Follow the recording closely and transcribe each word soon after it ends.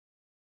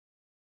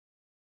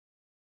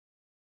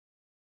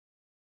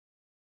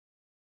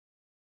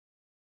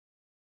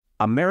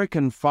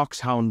American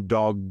Foxhound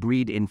Dog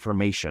Breed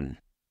Information.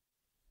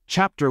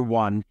 Chapter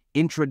 1: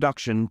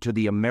 Introduction to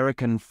the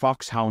American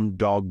Foxhound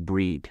Dog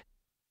Breed.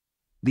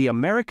 The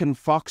American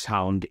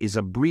Foxhound is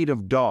a breed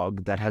of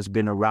dog that has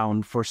been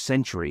around for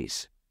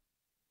centuries.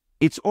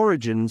 Its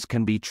origins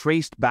can be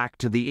traced back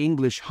to the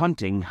English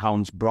hunting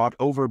hounds brought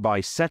over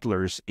by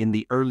settlers in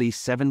the early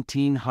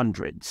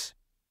 1700s.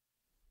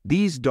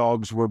 These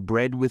dogs were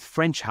bred with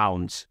French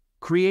hounds,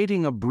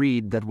 creating a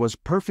breed that was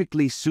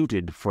perfectly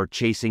suited for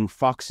chasing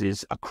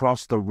foxes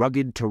across the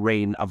rugged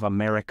terrain of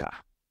America.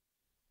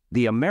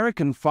 The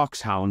American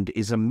Foxhound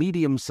is a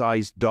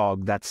medium-sized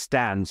dog that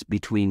stands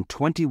between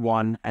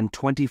 21 and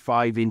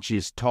 25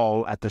 inches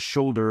tall at the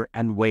shoulder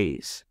and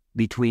weighs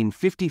between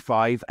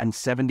 55 and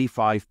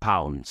 75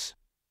 pounds.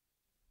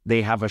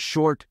 They have a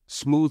short,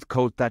 smooth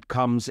coat that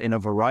comes in a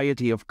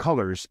variety of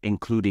colors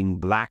including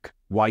black,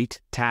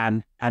 white,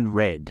 tan, and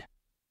red.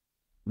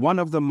 One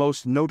of the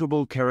most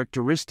notable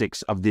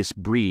characteristics of this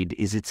breed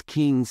is its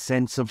keen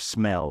sense of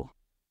smell.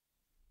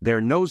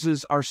 Their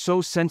noses are so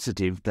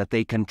sensitive that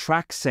they can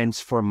track scents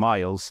for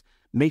miles,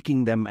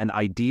 making them an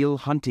ideal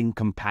hunting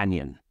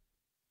companion.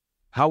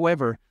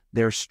 However,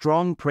 their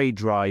strong prey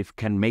drive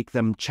can make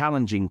them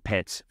challenging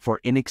pets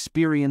for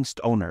inexperienced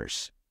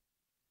owners.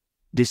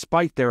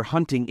 Despite their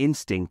hunting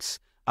instincts,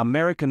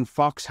 American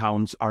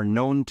Foxhounds are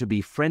known to be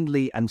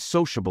friendly and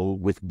sociable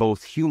with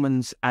both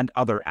humans and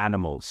other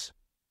animals.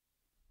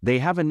 They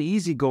have an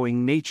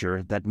easygoing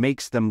nature that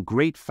makes them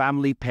great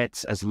family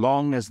pets as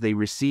long as they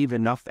receive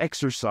enough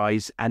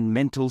exercise and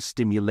mental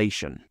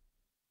stimulation.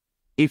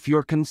 If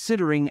you're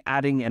considering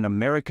adding an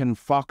American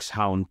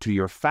Foxhound to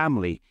your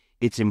family,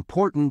 it's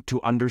important to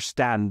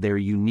understand their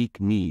unique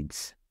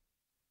needs.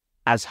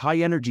 As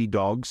high-energy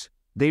dogs,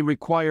 they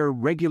require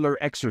regular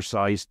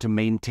exercise to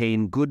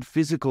maintain good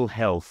physical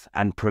health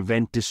and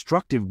prevent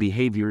destructive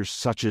behaviors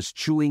such as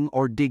chewing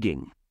or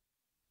digging.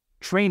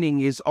 Training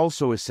is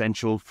also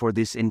essential for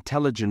this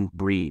intelligent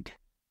breed.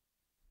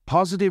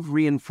 Positive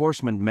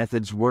reinforcement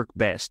methods work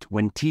best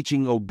when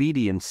teaching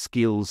obedience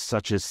skills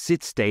such as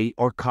sit, stay,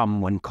 or come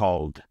when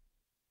called.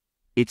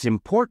 It's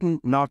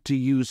important not to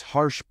use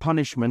harsh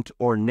punishment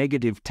or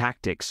negative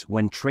tactics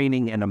when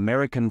training an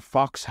American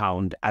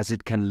Foxhound, as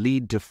it can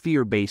lead to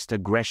fear-based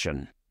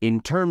aggression.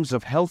 In terms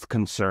of health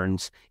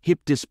concerns,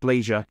 hip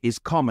dysplasia is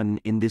common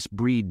in this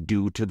breed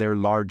due to their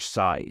large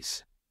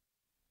size.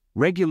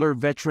 Regular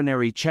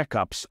veterinary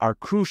checkups are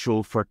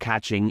crucial for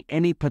catching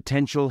any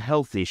potential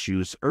health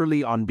issues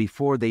early on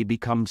before they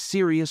become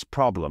serious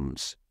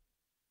problems.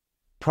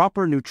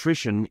 Proper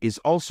nutrition is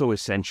also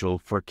essential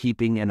for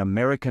keeping an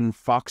American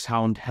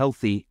Foxhound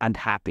healthy and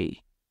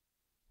happy.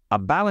 A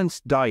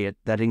balanced diet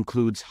that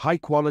includes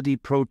high-quality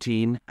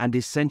protein and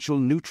essential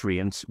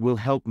nutrients will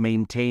help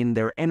maintain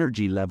their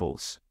energy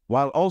levels,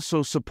 while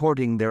also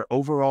supporting their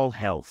overall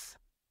health.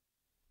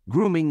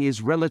 Grooming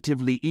is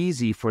relatively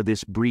easy for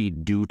this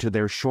breed due to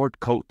their short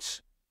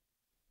coats.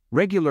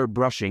 Regular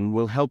brushing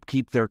will help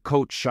keep their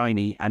coat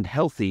shiny and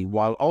healthy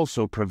while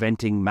also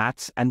preventing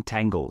mats and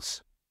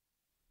tangles.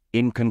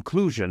 In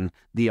conclusion,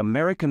 the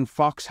American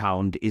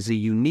Foxhound is a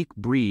unique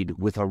breed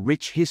with a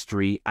rich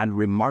history and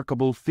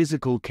remarkable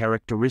physical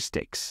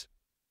characteristics.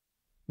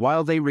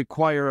 While they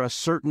require a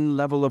certain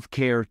level of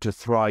care to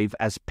thrive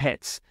as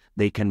pets,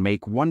 they can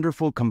make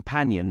wonderful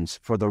companions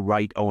for the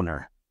right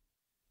owner.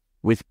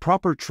 With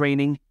proper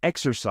training,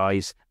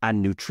 exercise,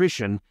 and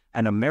nutrition,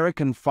 an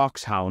American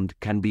Foxhound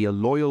can be a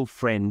loyal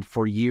friend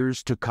for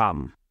years to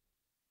come.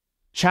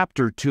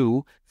 Chapter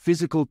 2: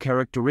 Physical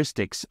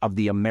Characteristics of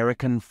the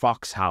American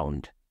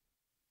Foxhound.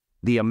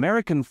 The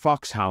American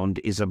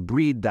Foxhound is a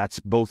breed that's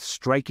both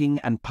striking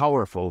and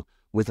powerful,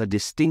 with a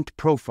distinct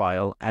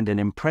profile and an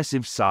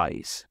impressive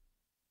size.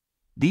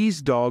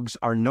 These dogs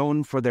are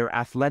known for their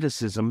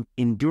athleticism,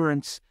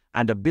 endurance,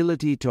 and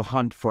ability to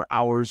hunt for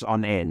hours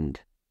on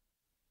end.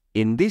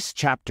 In this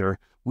chapter,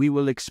 we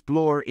will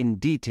explore in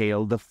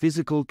detail the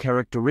physical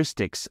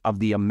characteristics of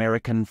the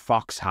American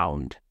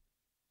Foxhound.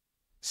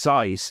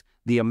 Size: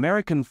 the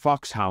American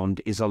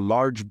Foxhound is a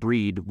large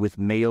breed with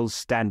males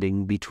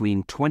standing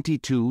between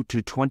 22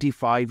 to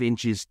 25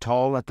 inches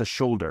tall at the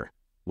shoulder,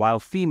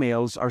 while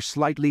females are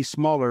slightly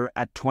smaller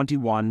at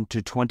 21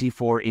 to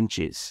 24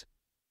 inches.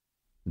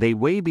 They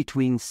weigh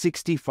between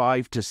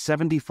 65 to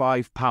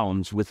 75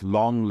 pounds with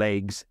long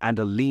legs and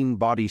a lean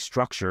body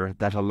structure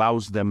that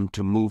allows them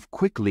to move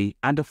quickly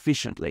and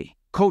efficiently.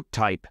 Coat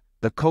type: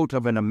 the coat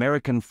of an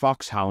American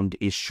Foxhound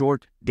is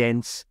short,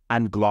 dense,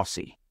 and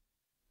glossy.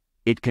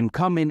 It can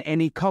come in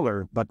any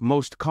color, but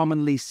most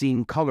commonly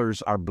seen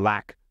colors are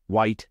black,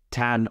 white,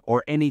 tan,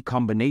 or any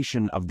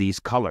combination of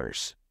these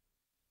colors.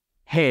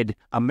 Head: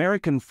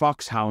 American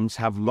Foxhounds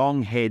have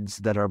long heads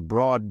that are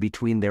broad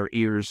between their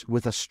ears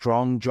with a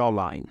strong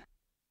jawline.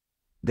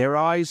 Their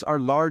eyes are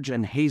large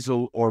and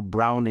hazel or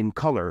brown in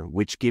color,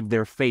 which give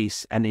their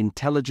face an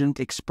intelligent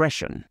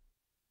expression.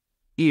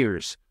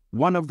 Ears: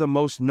 one of the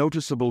most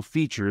noticeable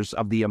features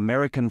of the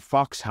American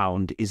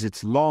Foxhound is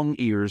its long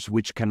ears,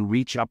 which can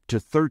reach up to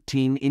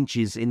 13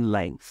 inches in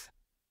length.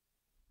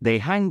 They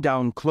hang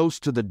down close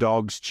to the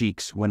dog's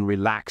cheeks when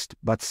relaxed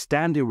but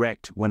stand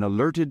erect when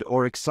alerted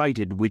or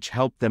excited, which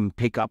help them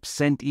pick up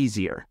scent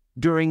easier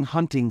during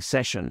hunting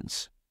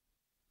sessions.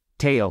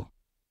 Tail.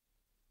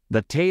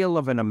 The tail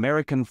of an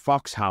American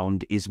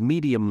Foxhound is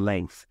medium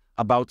length,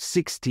 about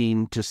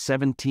 16 to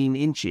 17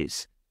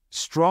 inches,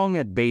 strong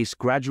at base,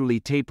 gradually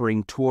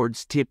tapering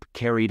towards tip,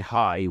 carried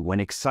high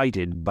when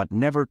excited but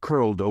never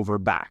curled over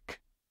back.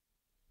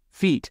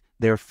 Feet.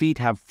 Their feet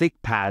have thick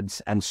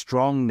pads and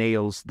strong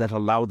nails that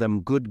allow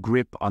them good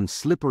grip on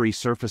slippery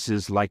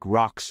surfaces like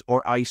rocks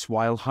or ice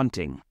while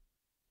hunting.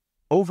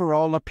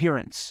 Overall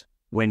appearance.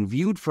 When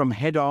viewed from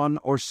head-on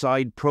or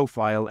side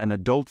profile, an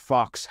adult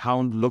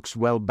foxhound looks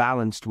well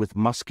balanced with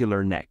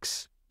muscular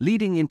necks,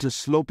 leading into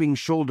sloping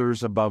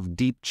shoulders above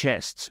deep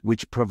chests,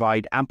 which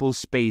provide ample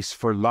space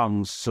for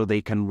lungs so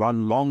they can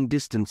run long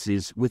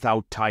distances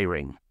without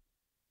tiring.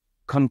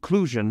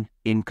 Conclusion.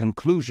 In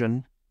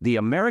conclusion, the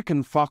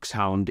American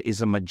Foxhound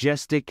is a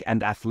majestic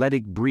and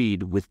athletic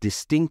breed with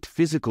distinct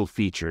physical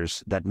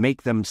features that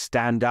make them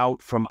stand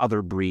out from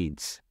other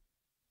breeds.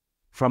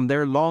 From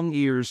their long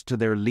ears to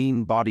their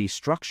lean body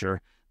structure,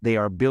 they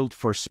are built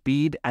for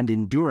speed and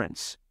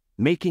endurance,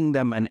 making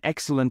them an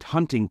excellent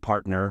hunting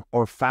partner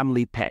or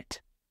family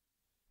pet.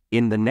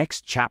 In the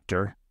next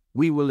chapter,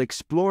 we will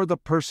explore the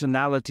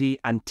personality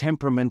and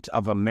temperament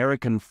of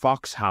American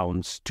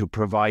Foxhounds to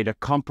provide a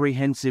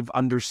comprehensive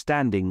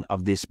understanding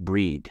of this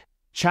breed.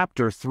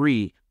 Chapter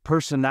 3: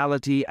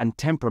 Personality and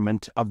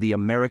Temperament of the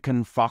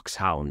American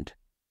Foxhound.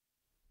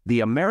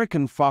 The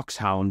American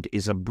Foxhound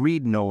is a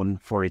breed known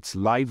for its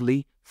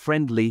lively,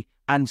 friendly,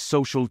 and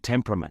social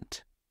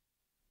temperament.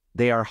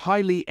 They are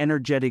highly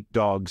energetic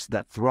dogs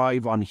that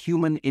thrive on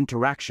human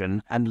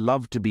interaction and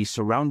love to be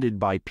surrounded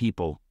by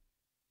people.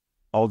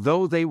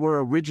 Although they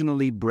were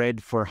originally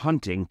bred for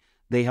hunting,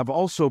 they have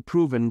also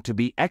proven to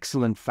be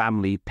excellent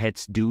family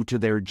pets due to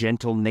their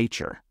gentle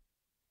nature.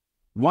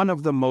 One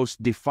of the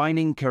most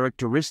defining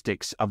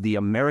characteristics of the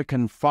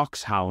American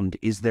Foxhound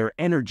is their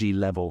energy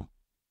level.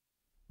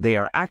 They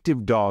are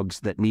active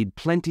dogs that need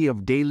plenty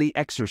of daily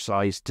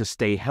exercise to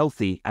stay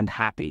healthy and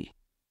happy.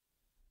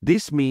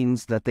 This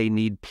means that they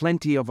need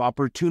plenty of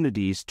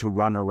opportunities to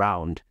run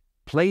around,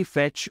 play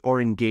fetch,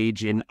 or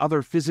engage in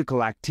other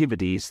physical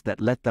activities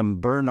that let them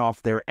burn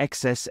off their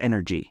excess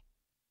energy.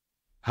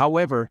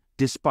 However,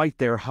 despite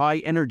their high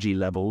energy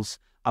levels,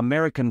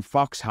 American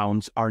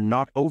Foxhounds are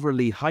not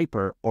overly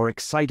hyper or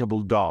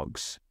excitable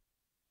dogs.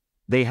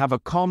 They have a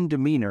calm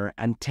demeanor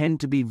and tend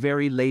to be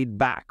very laid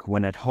back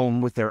when at home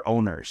with their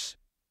owners.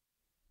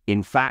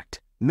 In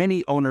fact,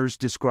 many owners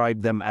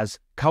describe them as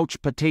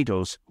couch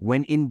potatoes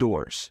when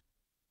indoors.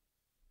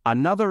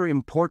 Another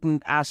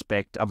important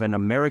aspect of an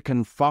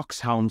American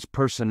Foxhound's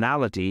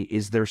personality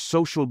is their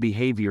social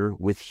behavior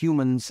with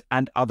humans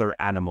and other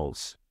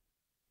animals.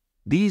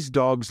 These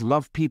dogs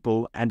love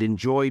people and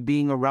enjoy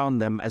being around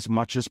them as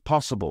much as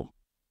possible.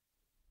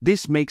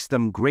 This makes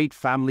them great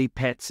family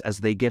pets as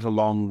they get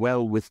along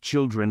well with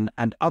children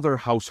and other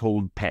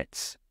household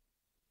pets.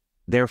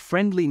 Their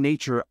friendly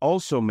nature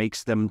also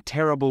makes them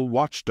terrible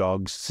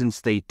watchdogs,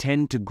 since they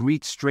tend to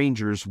greet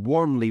strangers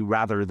warmly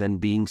rather than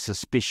being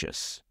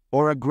suspicious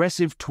or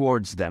aggressive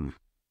towards them.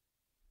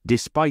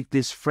 Despite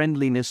this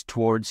friendliness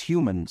towards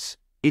humans,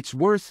 it's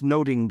worth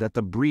noting that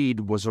the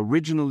breed was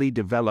originally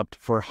developed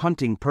for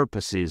hunting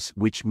purposes,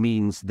 which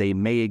means they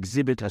may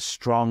exhibit a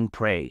strong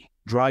prey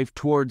drive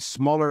towards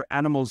smaller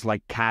animals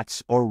like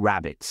cats or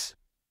rabbits.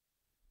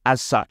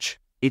 As such,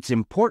 it's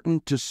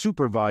important to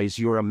supervise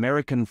your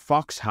American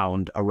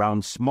Foxhound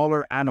around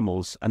smaller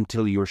animals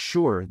until you're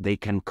sure they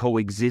can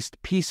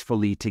coexist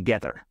peacefully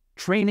together.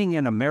 Training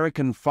an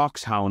American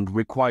Foxhound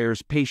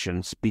requires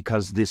patience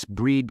because this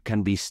breed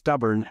can be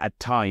stubborn at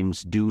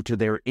times due to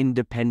their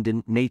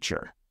independent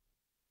nature.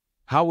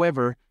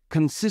 However,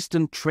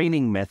 consistent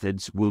training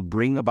methods will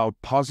bring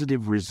about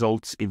positive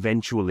results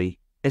eventually,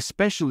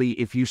 especially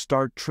if you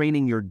start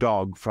training your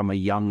dog from a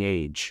young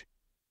age.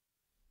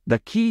 The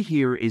key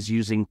here is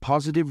using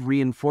positive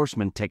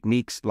reinforcement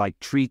techniques like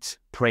treats,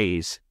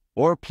 praise,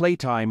 or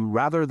playtime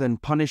rather than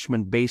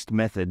punishment-based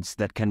methods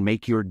that can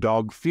make your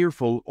dog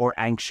fearful or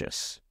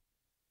anxious.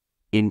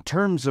 In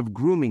terms of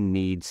grooming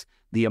needs,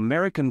 the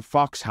American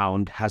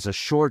Foxhound has a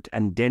short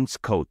and dense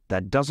coat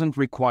that doesn't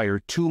require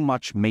too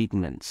much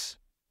maintenance.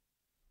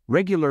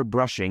 Regular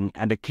brushing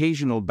and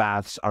occasional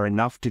baths are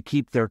enough to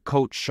keep their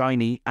coat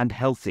shiny and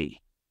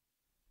healthy.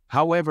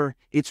 However,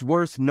 it's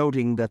worth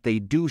noting that they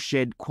do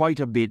shed quite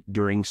a bit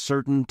during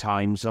certain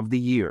times of the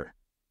year.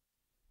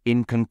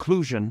 In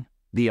conclusion,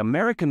 the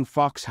American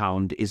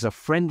Foxhound is a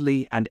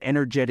friendly and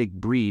energetic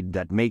breed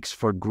that makes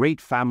for great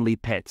family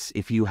pets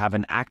if you have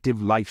an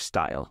active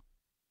lifestyle.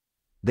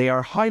 They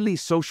are highly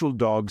social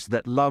dogs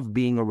that love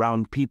being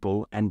around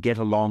people and get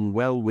along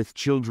well with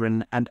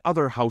children and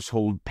other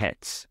household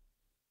pets.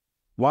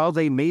 While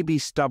they may be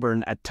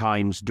stubborn at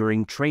times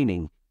during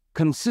training,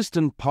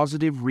 consistent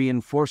positive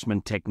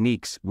reinforcement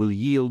techniques will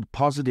yield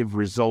positive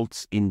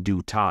results in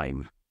due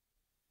time.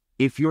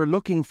 If you're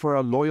looking for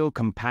a loyal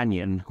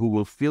companion who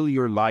will fill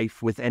your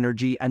life with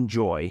energy and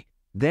joy,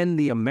 then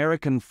the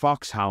American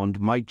Foxhound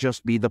might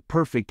just be the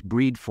perfect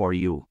breed for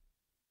you.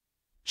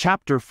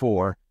 Chapter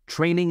 4: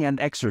 Training and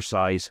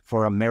Exercise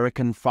for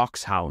American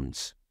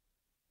Foxhounds.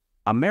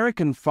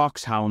 American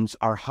Foxhounds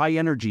are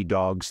high-energy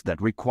dogs that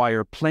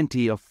require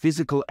plenty of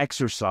physical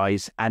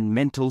exercise and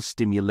mental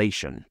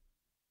stimulation.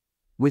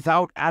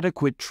 Without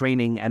adequate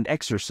training and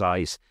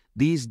exercise,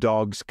 these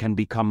dogs can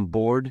become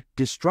bored,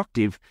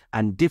 destructive,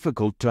 and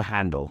difficult to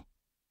handle.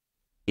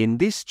 In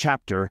this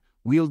chapter,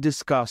 we'll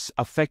discuss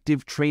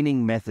effective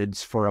training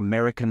methods for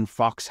American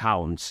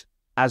Foxhounds,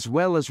 as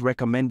well as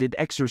recommended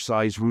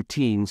exercise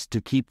routines to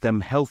keep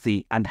them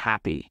healthy and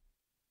happy.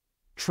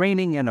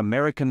 Training an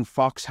American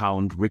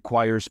Foxhound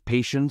requires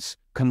patience,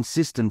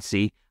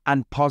 consistency,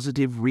 and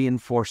positive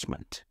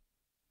reinforcement.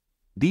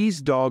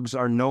 These dogs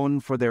are known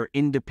for their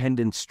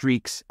independent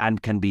streaks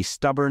and can be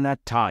stubborn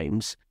at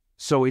times,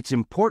 so it's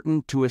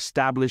important to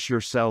establish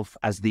yourself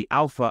as the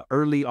alpha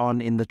early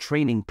on in the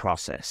training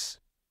process.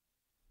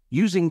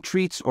 Using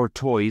treats or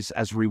toys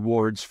as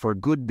rewards for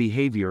good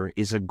behavior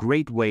is a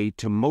great way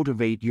to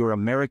motivate your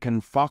American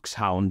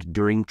Foxhound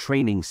during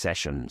training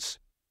sessions.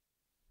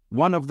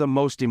 One of the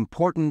most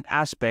important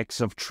aspects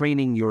of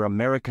training your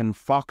American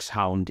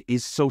Foxhound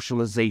is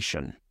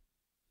socialization.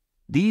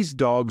 These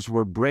dogs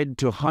were bred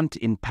to hunt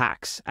in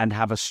packs and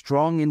have a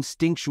strong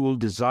instinctual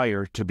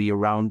desire to be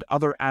around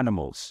other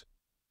animals.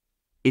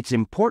 It's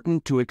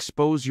important to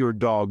expose your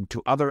dog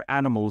to other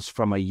animals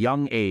from a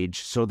young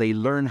age so they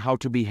learn how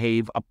to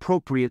behave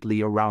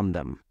appropriately around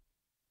them.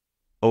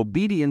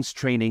 Obedience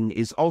training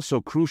is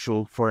also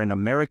crucial for an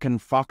American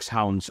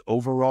Foxhound's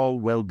overall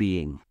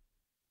well-being.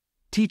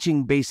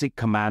 Teaching basic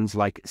commands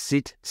like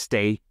sit,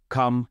 stay,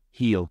 come,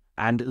 heel,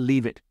 and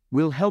leave it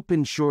will help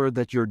ensure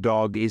that your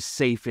dog is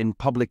safe in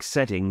public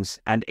settings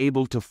and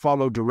able to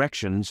follow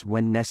directions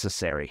when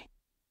necessary.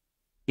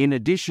 In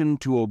addition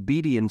to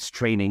obedience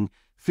training,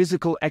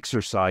 physical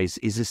exercise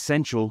is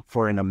essential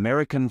for an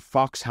American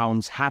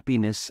Foxhound's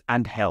happiness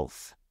and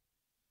health.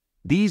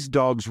 These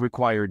dogs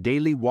require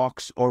daily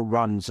walks or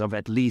runs of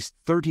at least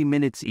 30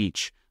 minutes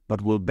each,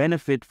 but will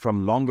benefit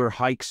from longer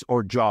hikes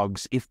or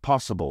jogs if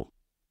possible.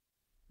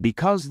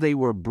 Because they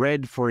were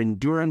bred for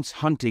endurance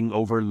hunting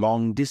over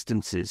long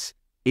distances,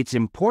 it's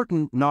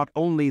important not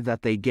only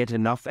that they get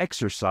enough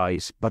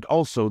exercise but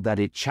also that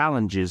it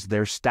challenges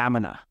their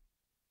stamina.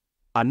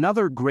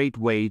 Another great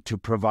way to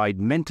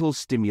provide mental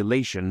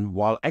stimulation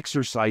while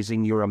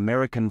exercising your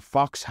American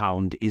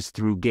Foxhound is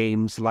through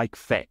games like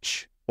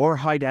fetch or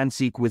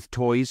hide-and-seek with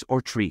toys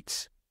or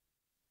treats.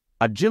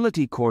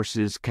 Agility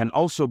courses can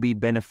also be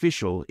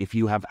beneficial if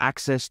you have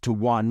access to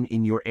one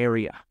in your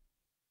area.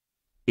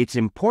 It's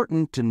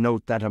important to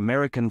note that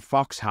American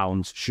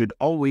Foxhounds should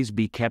always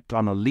be kept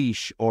on a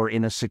leash or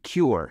in a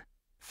secure,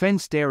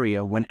 fenced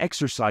area when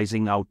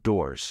exercising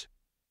outdoors.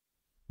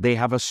 They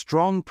have a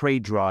strong prey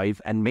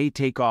drive and may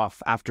take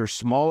off after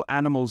small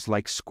animals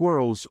like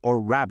squirrels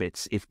or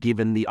rabbits if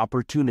given the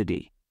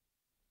opportunity.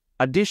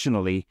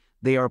 Additionally,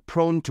 they are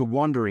prone to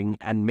wandering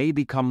and may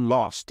become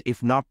lost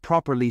if not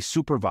properly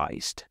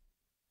supervised.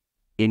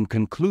 In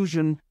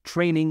conclusion,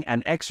 training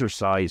and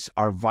exercise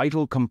are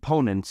vital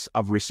components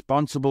of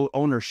responsible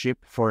ownership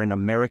for an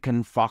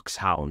American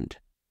Foxhound.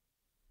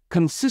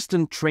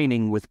 Consistent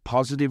training with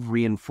positive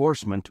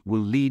reinforcement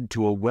will lead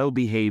to a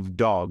well-behaved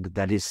dog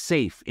that is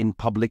safe in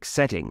public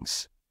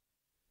settings.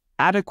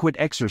 Adequate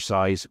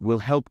exercise will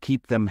help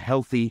keep them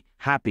healthy,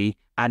 happy,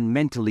 and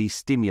mentally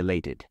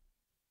stimulated.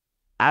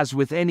 As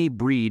with any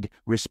breed,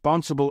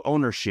 responsible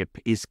ownership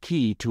is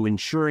key to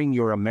ensuring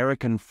your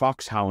American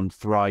Foxhound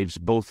thrives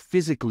both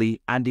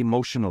physically and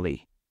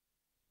emotionally.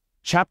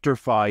 Chapter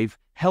 5: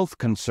 Health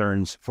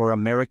Concerns for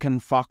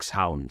American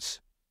Foxhounds.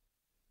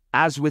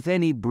 As with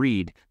any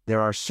breed,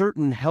 there are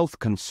certain health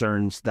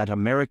concerns that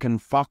American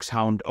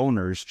Foxhound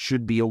owners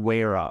should be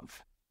aware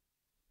of.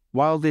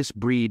 While this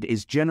breed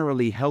is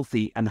generally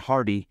healthy and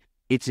hardy,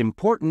 it's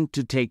important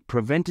to take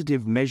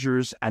preventative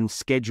measures and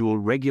schedule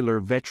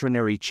regular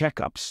veterinary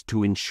checkups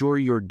to ensure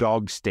your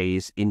dog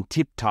stays in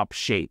tip-top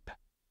shape.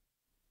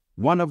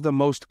 One of the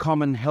most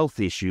common health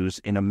issues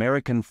in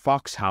American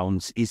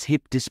Foxhounds is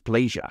hip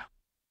dysplasia.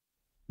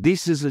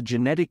 This is a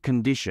genetic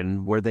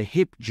condition where the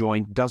hip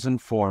joint doesn't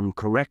form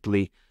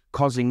correctly,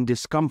 causing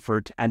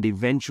discomfort and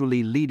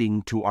eventually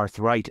leading to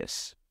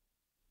arthritis.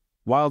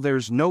 While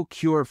there's no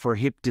cure for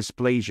hip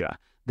dysplasia,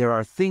 there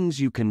are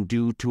things you can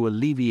do to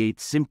alleviate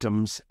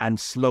symptoms and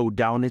slow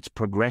down its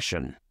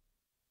progression.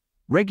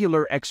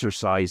 Regular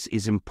exercise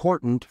is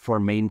important for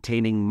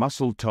maintaining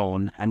muscle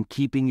tone and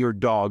keeping your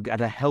dog at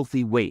a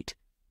healthy weight,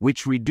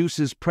 which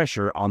reduces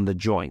pressure on the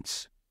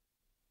joints.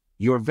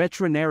 Your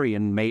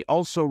veterinarian may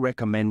also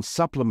recommend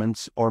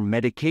supplements or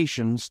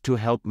medications to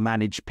help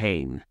manage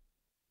pain.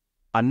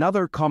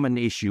 Another common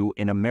issue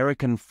in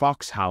American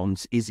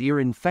Foxhounds is ear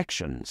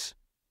infections.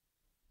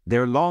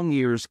 Their long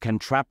ears can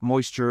trap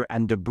moisture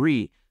and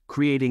debris,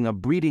 creating a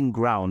breeding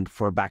ground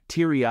for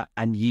bacteria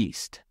and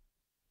yeast.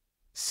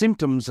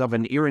 Symptoms of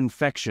an ear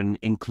infection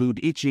include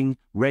itching,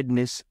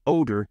 redness,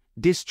 odor,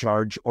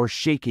 discharge, or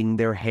shaking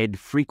their head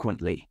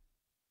frequently.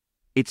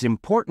 It's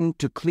important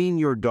to clean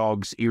your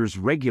dog's ears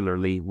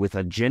regularly with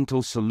a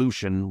gentle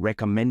solution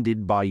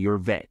recommended by your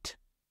vet.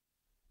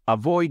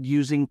 Avoid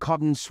using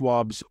cotton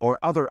swabs or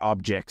other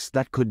objects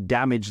that could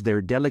damage their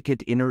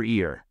delicate inner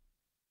ear.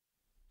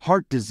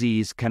 Heart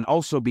disease can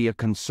also be a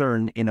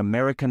concern in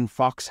American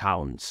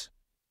Foxhounds.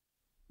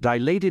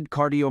 Dilated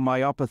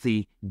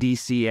cardiomyopathy,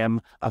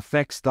 DCM,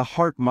 affects the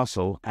heart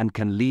muscle and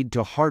can lead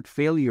to heart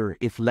failure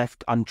if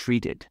left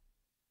untreated.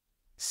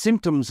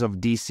 Symptoms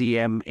of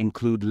DCM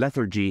include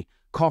lethargy,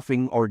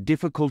 coughing, or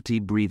difficulty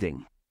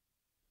breathing.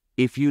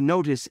 If you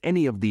notice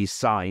any of these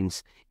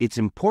signs, it's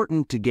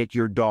important to get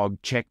your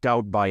dog checked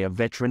out by a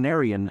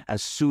veterinarian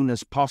as soon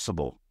as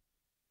possible.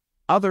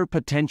 Other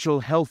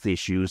potential health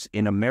issues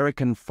in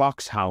American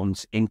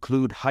Foxhounds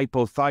include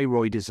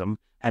hypothyroidism,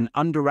 an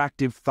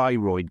underactive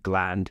thyroid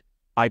gland,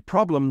 eye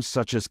problems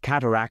such as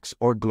cataracts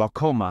or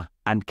glaucoma,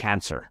 and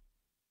cancer.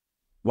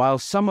 While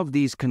some of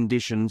these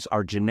conditions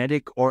are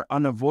genetic or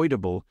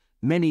unavoidable,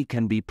 many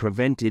can be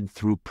prevented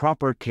through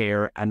proper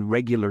care and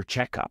regular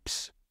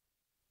checkups.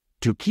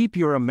 To keep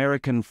your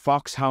American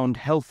Foxhound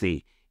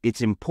healthy,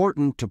 it's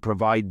important to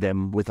provide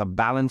them with a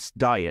balanced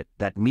diet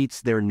that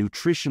meets their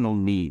nutritional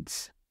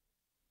needs.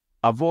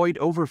 Avoid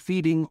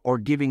overfeeding or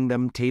giving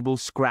them table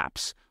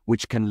scraps,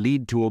 which can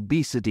lead to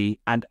obesity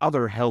and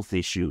other health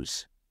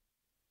issues.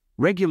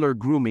 Regular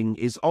grooming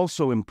is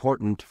also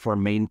important for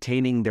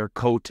maintaining their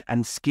coat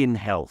and skin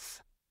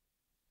health.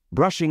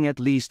 Brushing at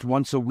least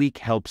once a week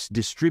helps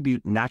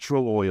distribute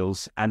natural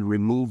oils and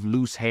remove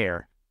loose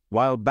hair,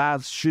 while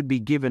baths should be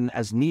given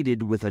as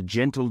needed with a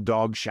gentle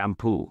dog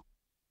shampoo.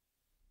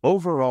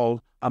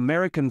 Overall,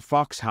 American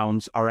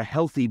Foxhounds are a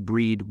healthy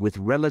breed with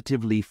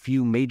relatively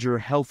few major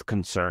health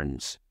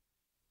concerns.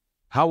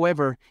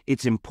 However,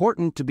 it's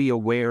important to be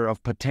aware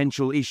of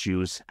potential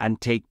issues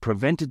and take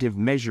preventative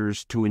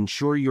measures to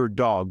ensure your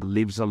dog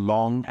lives a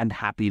long and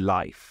happy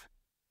life.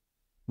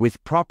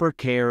 With proper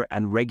care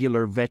and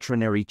regular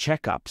veterinary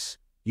checkups,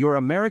 your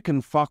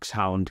American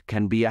Foxhound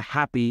can be a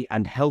happy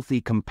and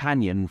healthy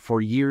companion for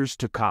years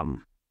to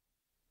come.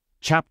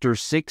 Chapter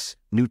 6: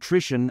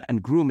 Nutrition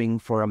and Grooming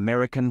for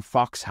American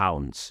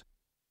Foxhounds.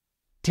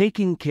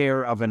 Taking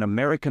care of an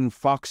American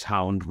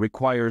Foxhound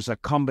requires a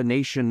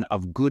combination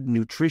of good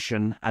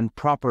nutrition and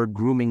proper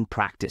grooming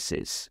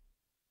practices.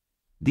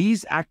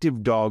 These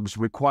active dogs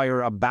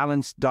require a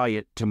balanced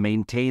diet to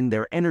maintain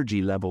their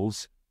energy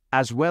levels,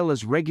 as well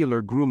as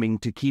regular grooming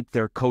to keep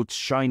their coats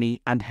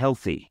shiny and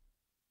healthy.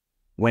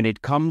 When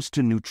it comes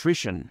to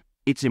nutrition,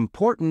 it's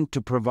important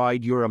to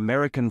provide your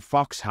American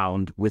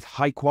Foxhound with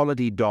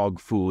high-quality dog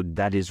food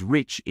that is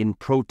rich in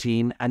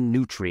protein and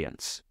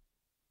nutrients.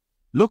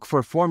 Look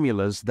for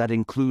formulas that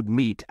include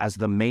meat as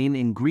the main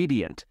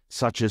ingredient,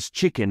 such as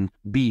chicken,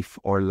 beef,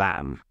 or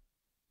lamb.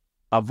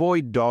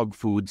 Avoid dog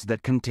foods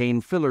that contain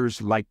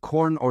fillers like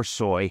corn or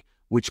soy,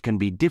 which can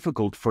be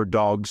difficult for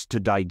dogs to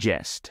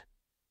digest.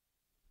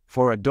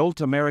 For adult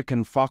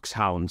American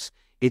Foxhounds,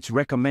 it's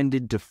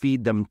recommended to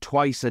feed them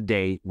twice a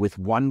day with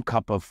 1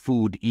 cup of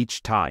food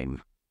each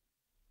time.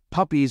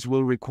 Puppies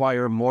will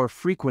require more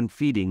frequent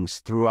feedings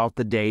throughout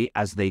the day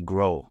as they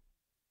grow.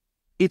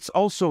 It's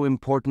also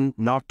important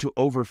not to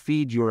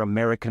overfeed your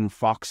American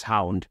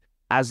Foxhound,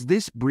 as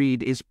this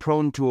breed is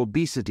prone to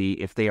obesity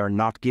if they are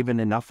not given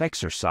enough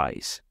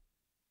exercise.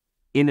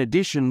 In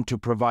addition to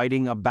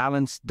providing a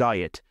balanced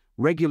diet,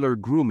 regular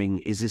grooming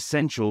is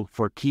essential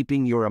for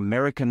keeping your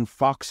American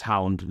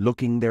Foxhound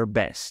looking their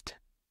best.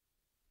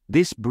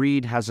 This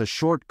breed has a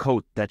short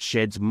coat that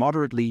sheds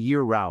moderately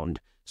year-round,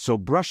 so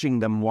brushing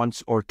them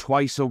once or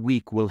twice a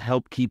week will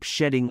help keep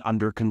shedding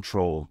under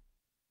control.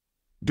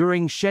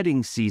 During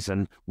shedding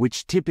season,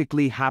 which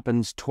typically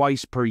happens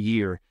twice per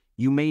year,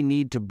 you may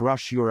need to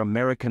brush your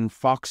American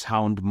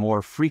Foxhound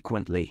more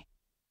frequently.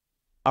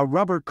 A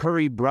rubber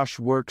curry brush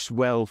works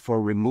well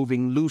for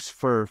removing loose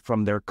fur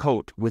from their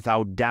coat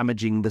without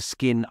damaging the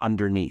skin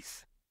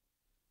underneath.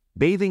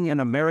 Bathing an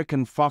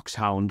American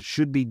Foxhound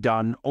should be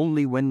done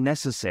only when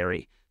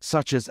necessary,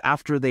 such as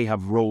after they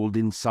have rolled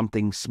in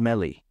something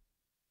smelly.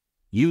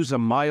 Use a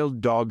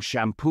mild dog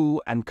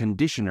shampoo and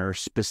conditioner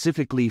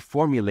specifically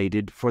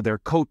formulated for their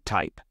coat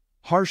type.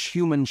 Harsh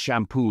human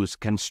shampoos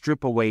can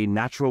strip away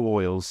natural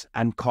oils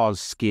and cause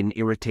skin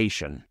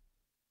irritation.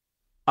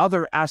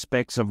 Other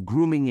aspects of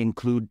grooming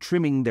include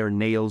trimming their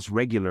nails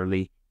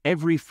regularly,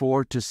 every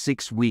 4 to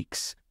 6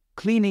 weeks,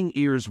 cleaning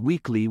ears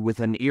weekly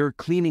with an ear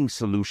cleaning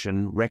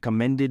solution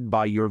recommended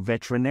by your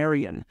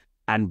veterinarian,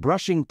 and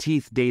brushing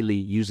teeth daily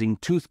using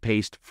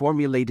toothpaste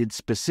formulated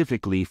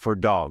specifically for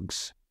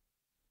dogs.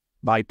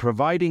 By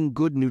providing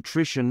good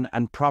nutrition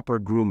and proper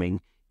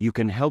grooming, you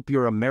can help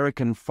your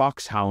American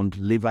Foxhound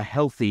live a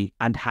healthy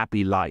and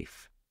happy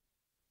life.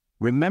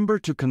 Remember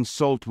to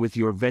consult with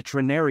your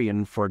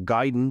veterinarian for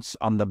guidance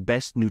on the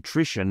best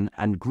nutrition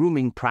and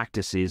grooming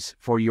practices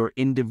for your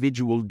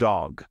individual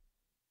dog.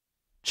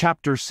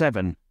 Chapter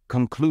 7: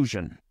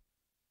 Conclusion.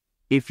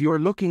 If you're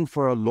looking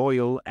for a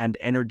loyal and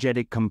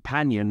energetic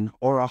companion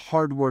or a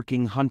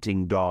hardworking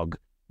hunting dog,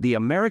 the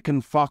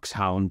American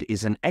Foxhound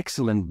is an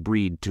excellent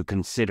breed to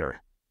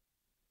consider.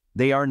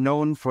 They are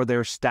known for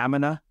their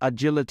stamina,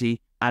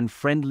 agility, and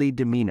friendly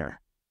demeanor.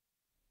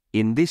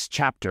 In this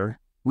chapter,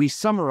 we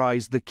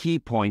summarize the key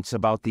points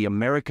about the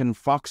American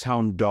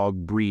Foxhound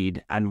dog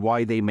breed and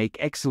why they make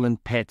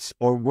excellent pets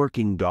or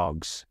working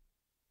dogs.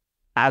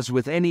 As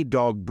with any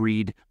dog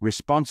breed,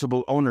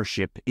 responsible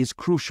ownership is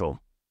crucial.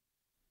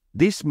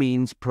 This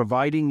means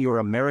providing your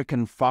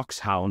American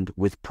Foxhound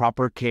with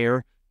proper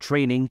care,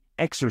 training,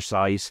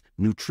 exercise,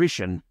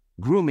 nutrition,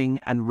 grooming,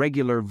 and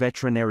regular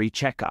veterinary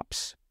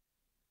checkups.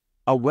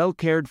 A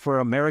well-cared-for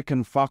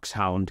American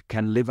Foxhound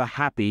can live a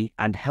happy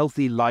and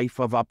healthy life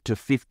of up to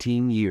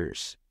 15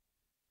 years.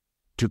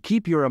 To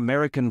keep your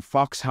American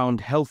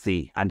Foxhound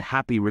healthy and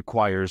happy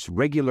requires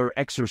regular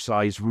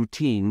exercise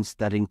routines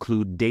that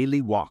include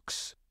daily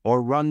walks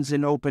or runs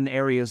in open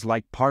areas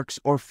like parks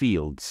or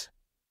fields.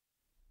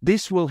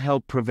 This will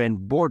help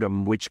prevent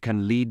boredom, which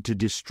can lead to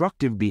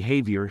destructive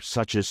behavior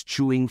such as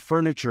chewing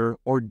furniture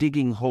or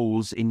digging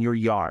holes in your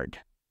yard.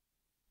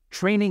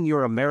 Training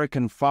your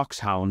American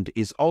Foxhound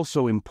is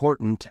also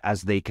important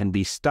as they can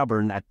be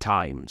stubborn at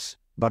times,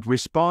 but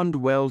respond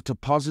well to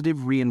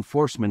positive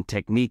reinforcement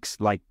techniques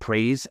like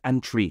praise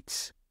and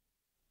treats.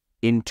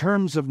 In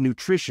terms of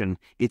nutrition,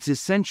 it's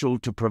essential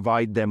to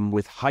provide them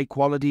with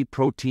high-quality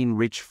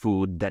protein-rich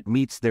food that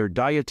meets their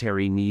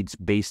dietary needs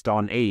based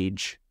on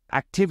age,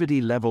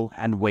 activity level,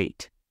 and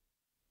weight.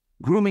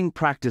 Grooming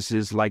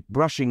practices like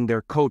brushing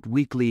their coat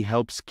weekly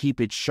helps keep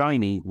it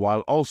shiny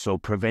while also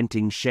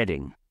preventing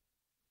shedding.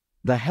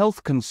 The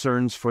health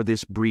concerns for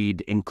this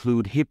breed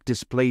include hip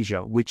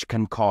dysplasia, which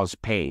can cause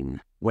pain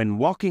when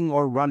walking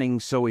or running,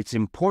 so it's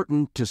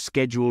important to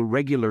schedule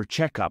regular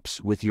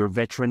checkups with your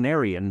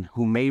veterinarian,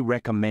 who may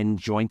recommend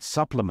joint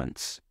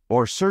supplements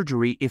or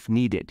surgery if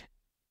needed.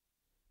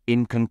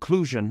 In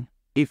conclusion,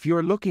 if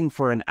you're looking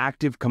for an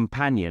active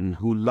companion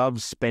who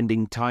loves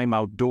spending time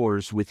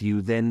outdoors with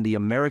you, then the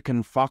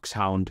American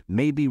Foxhound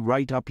may be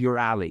right up your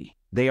alley.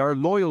 They are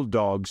loyal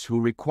dogs who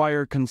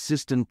require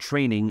consistent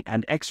training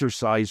and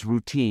exercise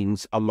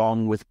routines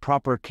along with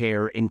proper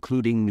care,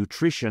 including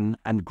nutrition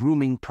and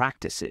grooming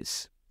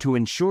practices, to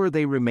ensure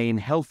they remain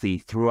healthy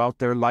throughout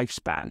their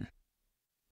lifespan.